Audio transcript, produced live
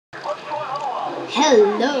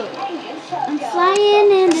Hello, I'm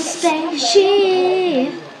flying in a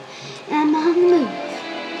spaceship. I'm on the move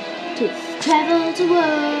to travel the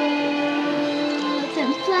world.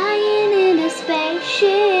 I'm flying in a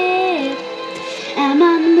spaceship. I'm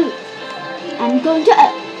on the move. I'm going to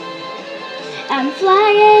Earth. I'm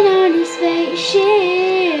flying on a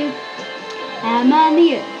spaceship. I'm on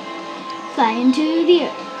the Earth, flying to the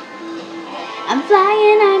Earth. I'm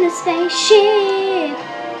flying on a spaceship.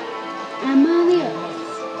 I'm on the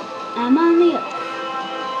Earth. I'm on the Earth.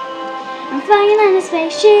 I'm flying on a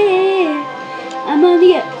spaceship. I'm on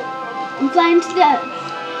the Earth. I'm flying to the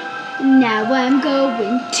Earth. Now I'm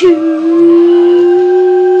going to the moon.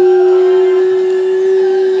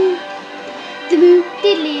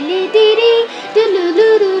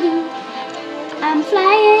 I'm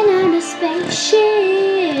flying on a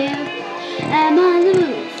spaceship. I'm on the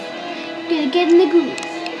move. Gonna get in the groove.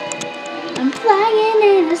 I'm flying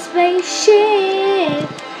in a spaceship.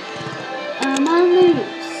 I'm on the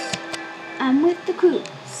loose. I'm with the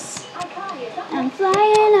cruise. I'm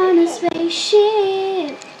flying on a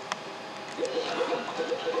spaceship.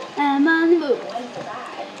 I'm on the move.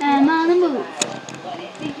 I'm on the move.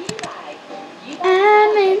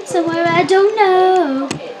 I'm in somewhere I don't know.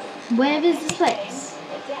 Where is this place?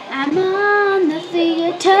 I'm on the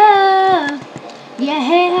theater. Yeah,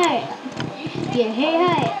 hey, hey. Yeah, hey,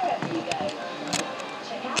 hey.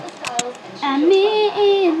 I'm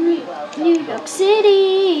in New York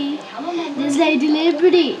City. There's Lady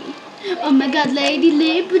Liberty. Oh my God, Lady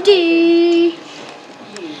Liberty.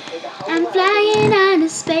 I'm flying on a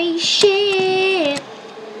spaceship.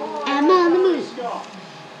 I'm on the move.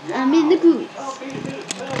 I'm in the groove.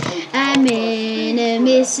 I'm in a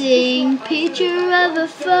missing picture of a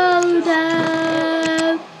photo.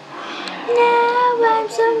 Now I'm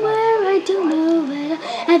somewhere I don't know where.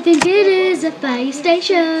 I think it is a fire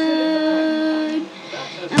station.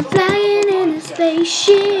 I'm flying in a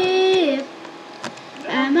spaceship.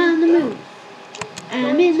 I'm on the move.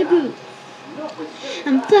 I'm in the groove.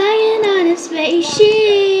 I'm flying on a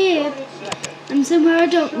spaceship. I'm somewhere I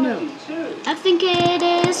don't know. I think it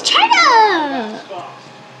is China.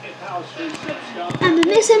 I'm a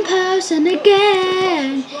missing person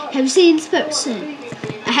again. Have you seen this person?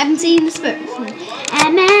 I haven't seen this person.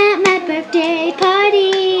 I'm at my birthday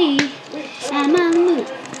party. I'm on the move.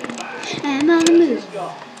 I'm on the move.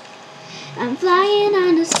 I'm flying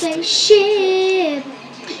on a spaceship.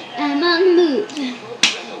 I'm on the move.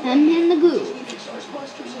 I'm in the groove.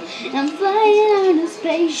 I'm flying on a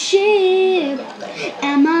spaceship.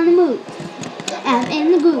 I'm on the move. I'm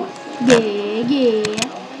in the groove. Yeah, yeah.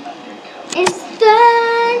 It's thundering.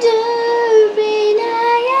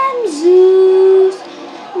 I am Zeus.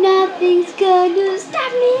 Nothing's gonna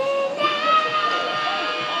stop me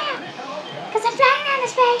now. 'Cause I'm flying on a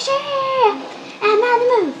spaceship.